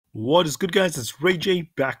What is good, guys? It's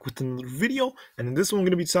Rey-Jay back with another video, and in this one, I'm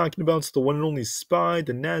going to be talking about the one and only SPY,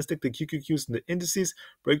 the Nasdaq, the QQQs, and the indices.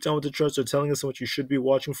 Break down what the charts are telling us and what you should be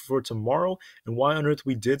watching for tomorrow, and why on earth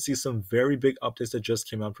we did see some very big updates that just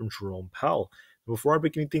came out from Jerome Powell. Before I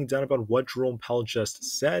break anything down about what Jerome Powell just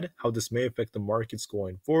said, how this may affect the markets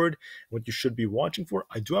going forward, and what you should be watching for,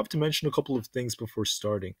 I do have to mention a couple of things before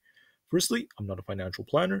starting. Firstly, I'm not a financial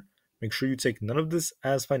planner. Make sure you take none of this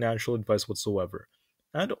as financial advice whatsoever.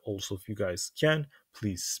 And also, if you guys can,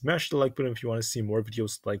 please smash the like button if you want to see more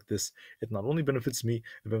videos like this. It not only benefits me,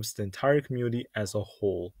 it benefits the entire community as a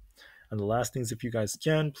whole. And the last thing is, if you guys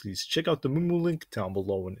can, please check out the Moomoo link down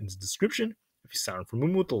below and in the description. If you sign up for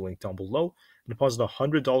Moomoo, the link down below, and deposit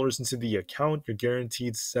 $100 into the account, you're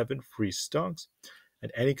guaranteed 7 free stocks,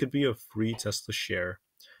 and any could be a free Tesla share.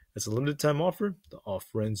 It's a limited time offer. The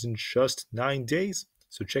offer ends in just 9 days,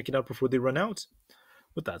 so check it out before they run out.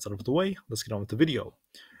 With that out of the way, let's get on with the video.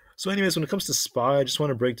 So anyways, when it comes to SPY, I just want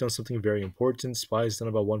to break down something very important. SPY is down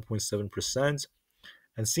about 1.7%.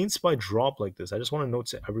 And seeing SPY drop like this, I just want to note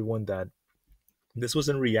to everyone that this was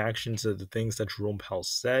in reaction to the things that Jerome Powell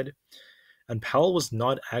said. And Powell was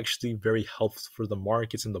not actually very helpful for the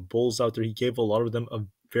markets and the bulls out there. He gave a lot of them a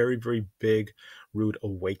very, very big, rude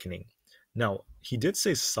awakening. Now, he did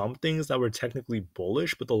say some things that were technically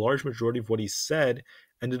bullish, but the large majority of what he said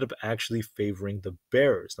ended up actually favoring the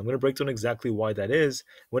bears. I'm going to break down exactly why that is,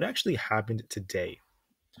 what actually happened today.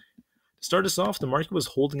 To start us off, the market was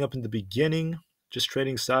holding up in the beginning, just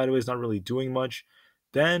trading sideways, not really doing much.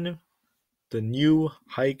 Then the new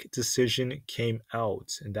hike decision came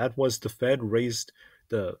out, and that was the Fed raised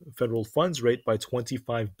the federal funds rate by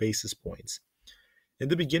 25 basis points. In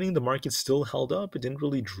the beginning, the market still held up. It didn't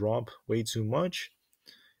really drop way too much.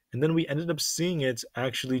 And then we ended up seeing it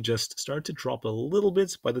actually just start to drop a little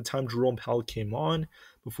bit by the time Jerome Powell came on,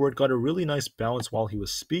 before it got a really nice bounce while he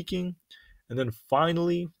was speaking. And then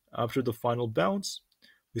finally, after the final bounce,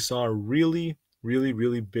 we saw a really, really,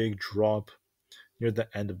 really big drop near the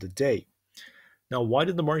end of the day. Now, why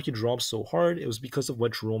did the market drop so hard? It was because of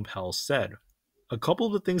what Jerome Powell said. A couple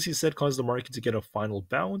of the things he said caused the market to get a final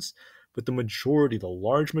bounce, but the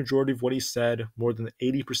large majority of what he said, more than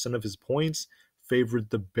 80% of his points, favored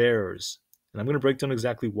the bears. And I'm going to break down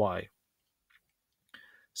exactly why.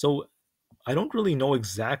 So I don't really know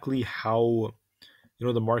exactly how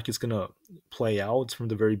the market's going to play out from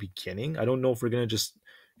the very beginning. I don't know if we're going to just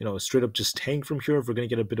straight up just tank from here, if we're going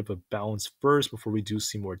to get a bit of a bounce first before we do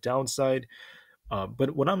see more downside.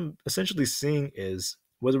 But what I'm essentially seeing is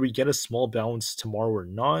whether we get a small bounce tomorrow or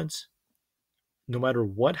not, no matter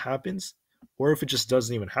what happens, or if it just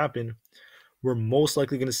doesn't even happen, we're most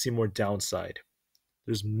likely going to see more downside.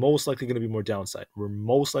 There's most likely going to be more downside. We're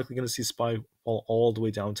most likely going to see SPY fall all the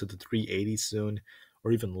way down to the 380 soon,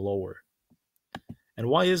 or even lower. And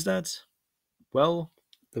why is that? Well,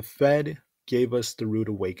 the Fed gave us the rude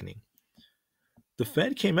awakening. The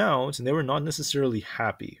Fed came out and they were not necessarily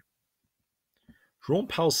happy. Jerome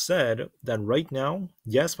Powell said that right now,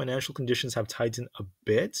 yes, financial conditions have tightened a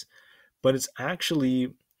bit, but it's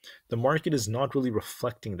actually, the market is not really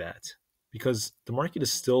reflecting that, because the market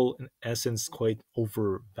is still, in essence, quite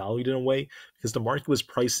overvalued in a way, because the market was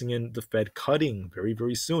pricing in the Fed cutting very,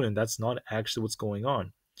 very soon, and that's not actually what's going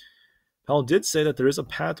on. Powell did say that there is a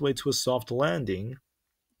pathway to a soft landing,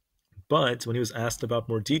 but when he was asked about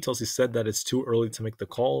more details, he said that it's too early to make the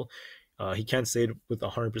call. He can't say it with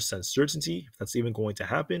 100% certainty if that's even going to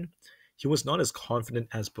happen. He was not as confident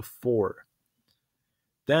as before.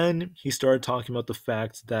 Then he started talking about the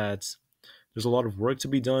fact that there's a lot of work to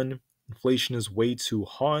be done. Inflation is way too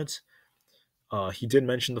hot. He did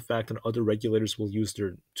mention the fact that other regulators will use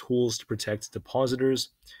their tools to protect depositors.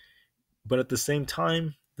 But at the same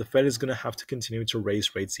time, the Fed is going to have to continue to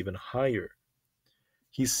raise rates even higher.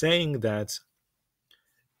 He's saying that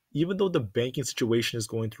even though the banking situation is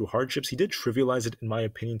going through hardships, he did trivialize it, in my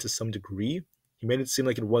opinion, to some degree. He made it seem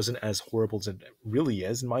like it wasn't as horrible as it really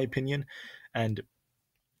is, in my opinion. And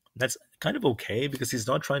that's kind of okay, because he's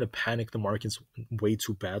not trying to panic the markets way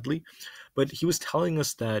too badly. But he was telling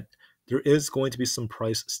us that there is going to be some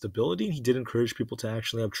price stability. He did encourage people to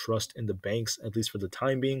actually have trust in the banks, at least for the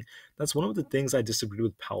time being. That's one of the things I disagreed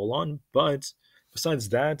with Powell on. But besides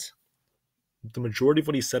that, the majority of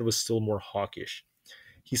what he said was still more hawkish.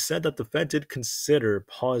 He said that the Fed did consider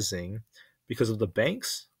pausing because of the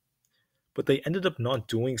banks, but they ended up not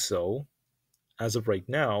doing so as of right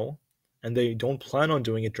now, and they don't plan on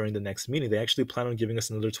doing it during the next meeting. They actually plan on giving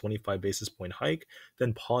us another 25 basis point hike,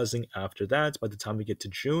 then pausing after that by the time we get to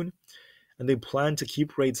June, and they plan to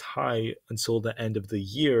keep rates high until the end of the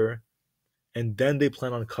year, and then they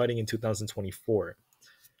plan on cutting in 2024.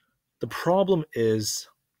 The problem is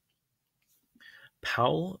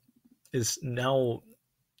Powell is now,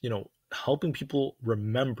 helping people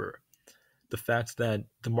remember the fact that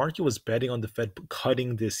the market was betting on the Fed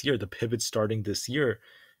cutting this year, the pivot starting this year,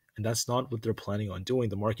 and that's not what they're planning on doing.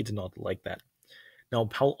 The market did not like that. Now,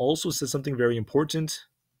 Powell also says something very important,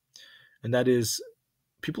 and that is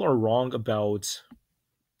people are wrong about,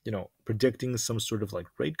 predicting some sort of like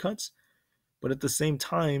rate cuts, but at the same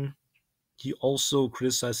time, he also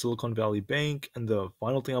criticized Silicon Valley Bank. And the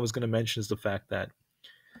final thing I was going to mention is the fact that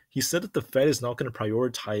he said that the Fed is not going to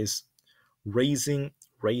prioritize raising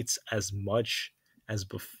rates as much as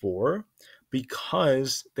before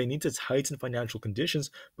because they need to tighten financial conditions,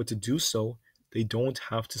 but to do so, they don't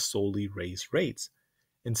have to solely raise rates.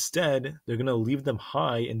 Instead, they're going to leave them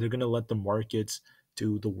high and they're going to let the markets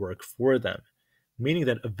do the work for them, meaning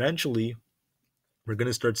that eventually we're going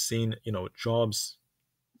to start seeing, jobs,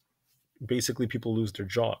 basically people lose their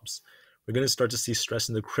jobs. We're going to start to see stress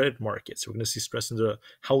in the credit markets. We're going to see stress in the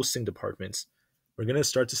housing departments. We're going to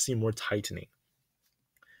start to see more tightening.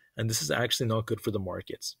 And this is actually not good for the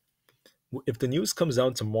markets. If the news comes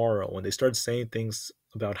out tomorrow and they start saying things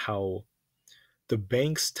about how the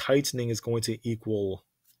bank's tightening is going to equal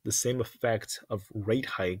the same effect of rate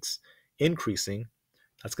hikes increasing,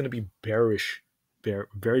 that's going to be bearish,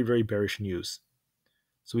 very, very bearish news.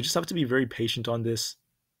 So we just have to be very patient on this.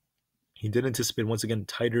 He did anticipate, once again,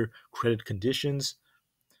 tighter credit conditions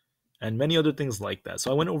and many other things like that.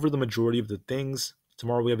 So I went over the majority of the things.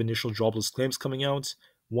 Tomorrow we have initial jobless claims coming out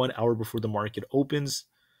 1 hour before the market opens.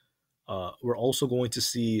 We're also going to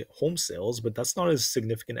see home sales, but that's not as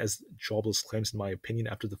significant as jobless claims, in my opinion,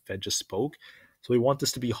 after the Fed just spoke. So we want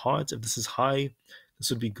this to be hot. If this is high, this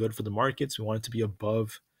would be good for the markets. We want it to be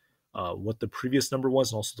above what the previous number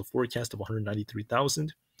was, and also the forecast of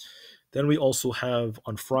 193,000. Then we also have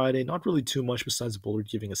on Friday, not really too much besides Bullard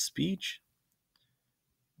giving a speech.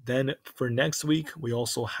 Then for next week, we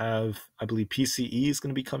also have, I believe, PCE is going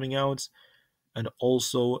to be coming out, and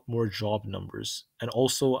also more job numbers. And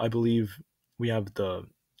also, I believe we have the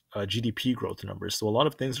GDP growth numbers. So a lot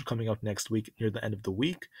of things are coming out next week near the end of the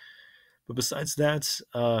week. But besides that,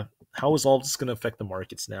 how is all this going to affect the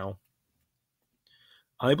markets now?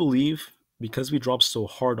 I believe because we dropped so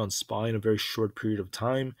hard on SPY in a very short period of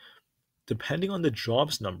time, depending on the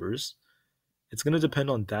jobs numbers, it's going to depend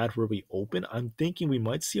on that where we open. I'm thinking we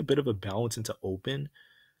might see a bit of a bounce into open.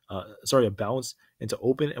 A bounce into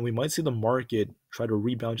open, and we might see the market try to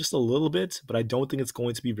rebound just a little bit, but I don't think it's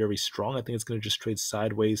going to be very strong. I think it's going to just trade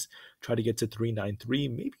sideways, try to get to 393,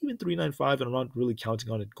 maybe even 395, and I'm not really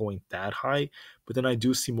counting on it going that high. But then I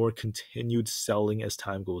do see more continued selling as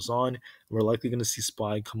time goes on. We're likely going to see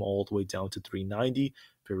SPY come all the way down to 390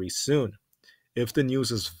 very soon. If the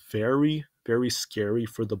news is very, very scary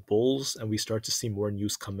for the bulls and we start to see more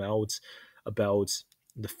news come out about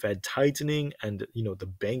the Fed tightening and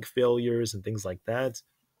the bank failures and things like that,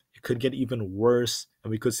 it could get even worse,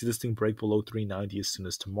 and we could see this thing break below 390 as soon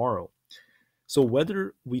as tomorrow. So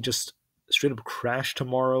whether we just straight up crash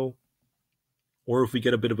tomorrow, or if we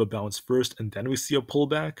get a bit of a bounce first and then we see a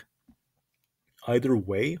pullback, either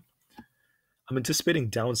way, I'm anticipating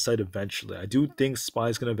downside eventually. I do think SPY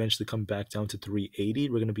is going to eventually come back down to 380.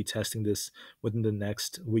 We're going to be testing this within the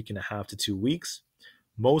next week and a half to 2 weeks.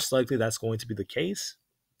 Most likely that's going to be the case,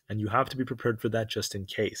 and you have to be prepared for that just in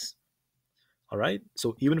case. All right,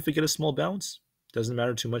 so even if we get a small bounce, doesn't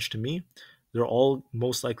matter too much to me. They're all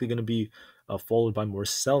most likely going to be followed by more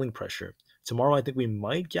selling pressure. Tomorrow, I think we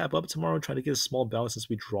might gap up tomorrow, try to get a small bounce since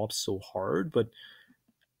we dropped so hard. But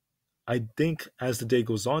I think as the day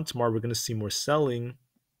goes on, tomorrow we're going to see more selling,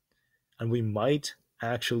 and we might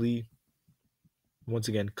actually, once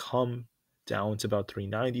again, come down to about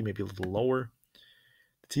 390, maybe a little lower.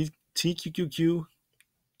 TQQQ,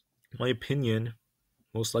 in my opinion,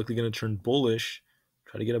 most likely going to turn bullish,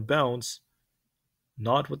 try to get a bounce,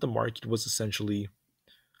 not what the market was essentially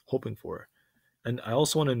hoping for. And I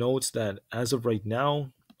also want to note that as of right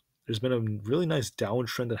now, there's been a really nice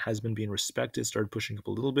downtrend that has been being respected, started pushing up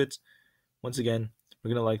a little bit. Once again, we're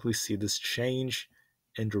going to likely see this change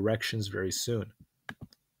in directions very soon.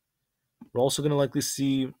 We're also going to likely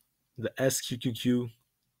see the SQQQ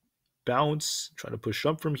bounce, try to push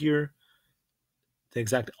up from here. The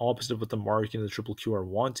exact opposite of what the market and the triple Q are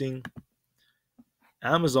wanting.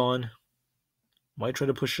 Amazon might try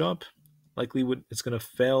to push up. Likely it's going to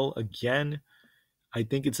fail again. I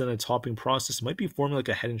think it's in a topping process. It might be forming like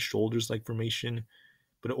a head and shoulders like formation.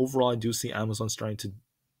 But overall, I do see Amazon starting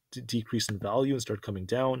to decrease in value and start coming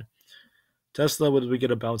down. Tesla, whether we get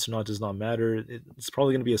a bounce or not does not matter. It's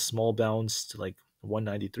probably going to be a small bounce to like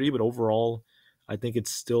 193. But overall, I think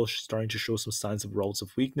it's still starting to show some signs of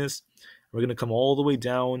relative weakness. We're going to come all the way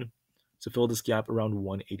down to fill this gap around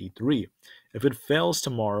 183. If it fails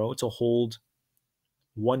tomorrow to hold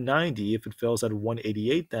 190, if it fails at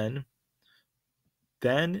 188, then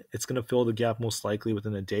it's going to fill the gap most likely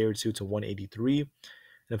within a day or two to 183. And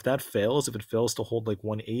if that fails, if it fails to hold like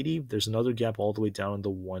 180, there's another gap all the way down in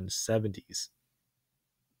the 170s.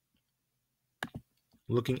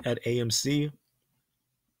 Looking at AMC,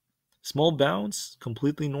 small bounce,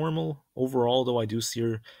 completely normal. Overall, though, I do see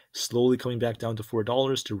her slowly coming back down to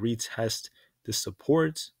 $4 to retest this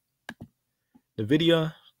support.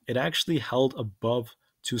 NVIDIA, it actually held above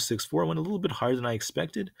 264, went a little bit higher than I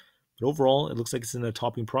expected, but overall, it looks like it's in a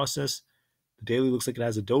topping process. The daily looks like it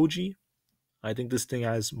has a doji. I think this thing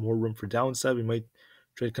has more room for downside. We might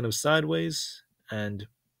trade kind of sideways, and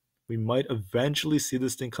we might eventually see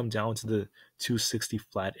this thing come down to the 260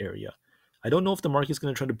 flat area. I don't know if the market's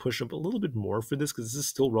going to try to push up a little bit more for this because this is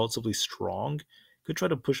still relatively strong. Could try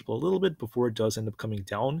to push up a little bit before it does end up coming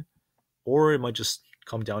down, or it might just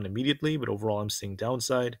come down immediately, but overall I'm seeing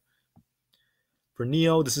downside. For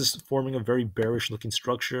NEO, this is forming a very bearish looking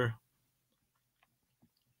structure.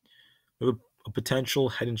 We have a potential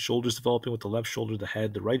head and shoulders developing with the left shoulder, the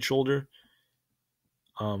head, the right shoulder.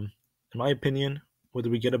 In my opinion, whether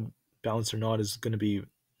we get a bounce or not is going to be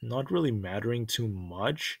not really mattering too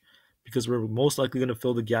much because we're most likely going to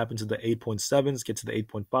fill the gap into the 8.7s, get to the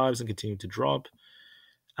 8.5s, and continue to drop.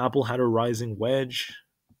 Apple had a rising wedge.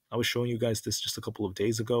 I was showing you guys this just a couple of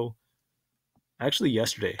days ago. Actually,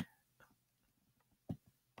 yesterday.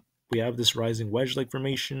 We have this rising wedge-like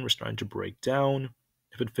formation. We're starting to break down.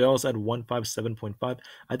 If it fails at 157.5,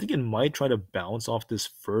 I think it might try to bounce off this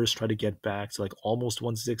first, try to get back to like almost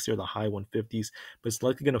 160 or the high 150s, but it's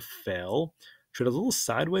likely going to fail. Trade a little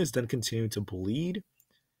sideways, then continue to bleed.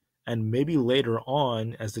 And maybe later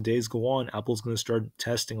on, as the days go on, Apple's going to start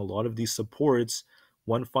testing a lot of these supports,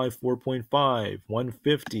 154.5,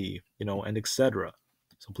 150, and etc.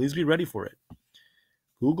 So please be ready for it.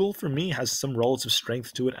 Google, for me, has some relative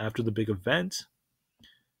strength to it after the big event.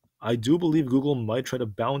 I do believe Google might try to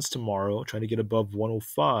bounce tomorrow, try to get above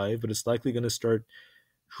 105, but it's likely going to start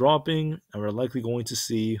dropping, and we're likely going to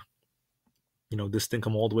see, this thing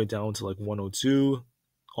come all the way down to like 102,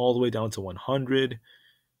 all the way down to 100,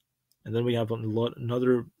 and then we have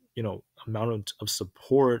another, amount of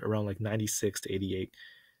support around like 96 to 88.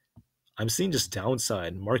 I'm seeing just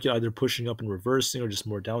downside. Market either pushing up and reversing or just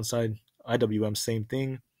more downside. IWM, same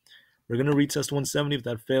thing. We're going to retest 170. If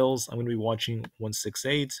that fails, I'm going to be watching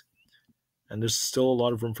 168. And there's still a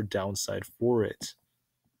lot of room for downside for it.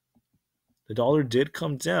 The dollar did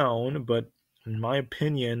come down, but in my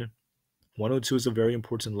opinion, 102 is a very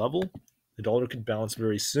important level. The dollar could bounce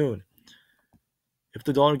very soon. If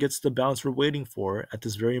the dollar gets the bounce we're waiting for at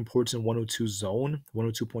this very important 102 zone,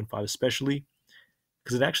 102.5 especially,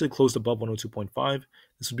 because it actually closed above 102.5,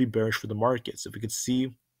 this would be bearish for the markets. If we could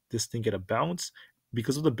see this thing get a bounce,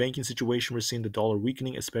 because of the banking situation, we're seeing the dollar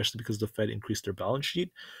weakening, especially because the Fed increased their balance sheet.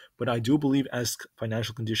 But I do believe as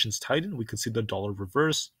financial conditions tighten, we could see the dollar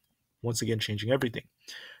reverse, once again changing everything.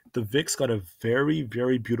 The VIX got a very,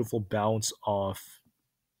 very beautiful bounce off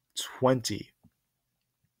 20. It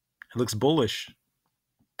looks bullish.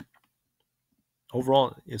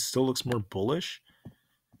 Overall, it still looks more bullish.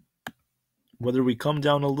 Whether we come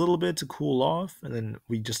down a little bit to cool off and then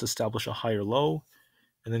we just establish a higher low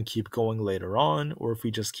and then keep going later on, or if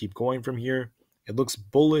we just keep going from here, it looks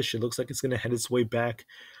bullish. It looks like it's going to head its way back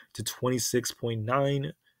to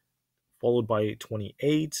 26.9, followed by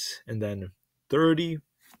 28, and then 30.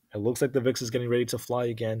 It looks like the VIX is getting ready to fly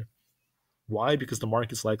again. Why? Because the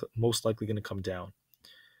market's most likely going to come down.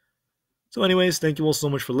 So anyways, thank you all so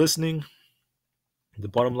much for listening. The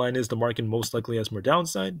bottom line is the market most likely has more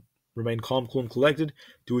downside. Remain calm, cool, and collected.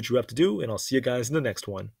 Do what you have to do, and I'll see you guys in the next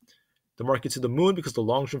one. The market to the moon because the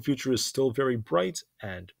long-term future is still very bright,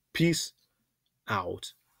 and peace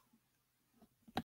out.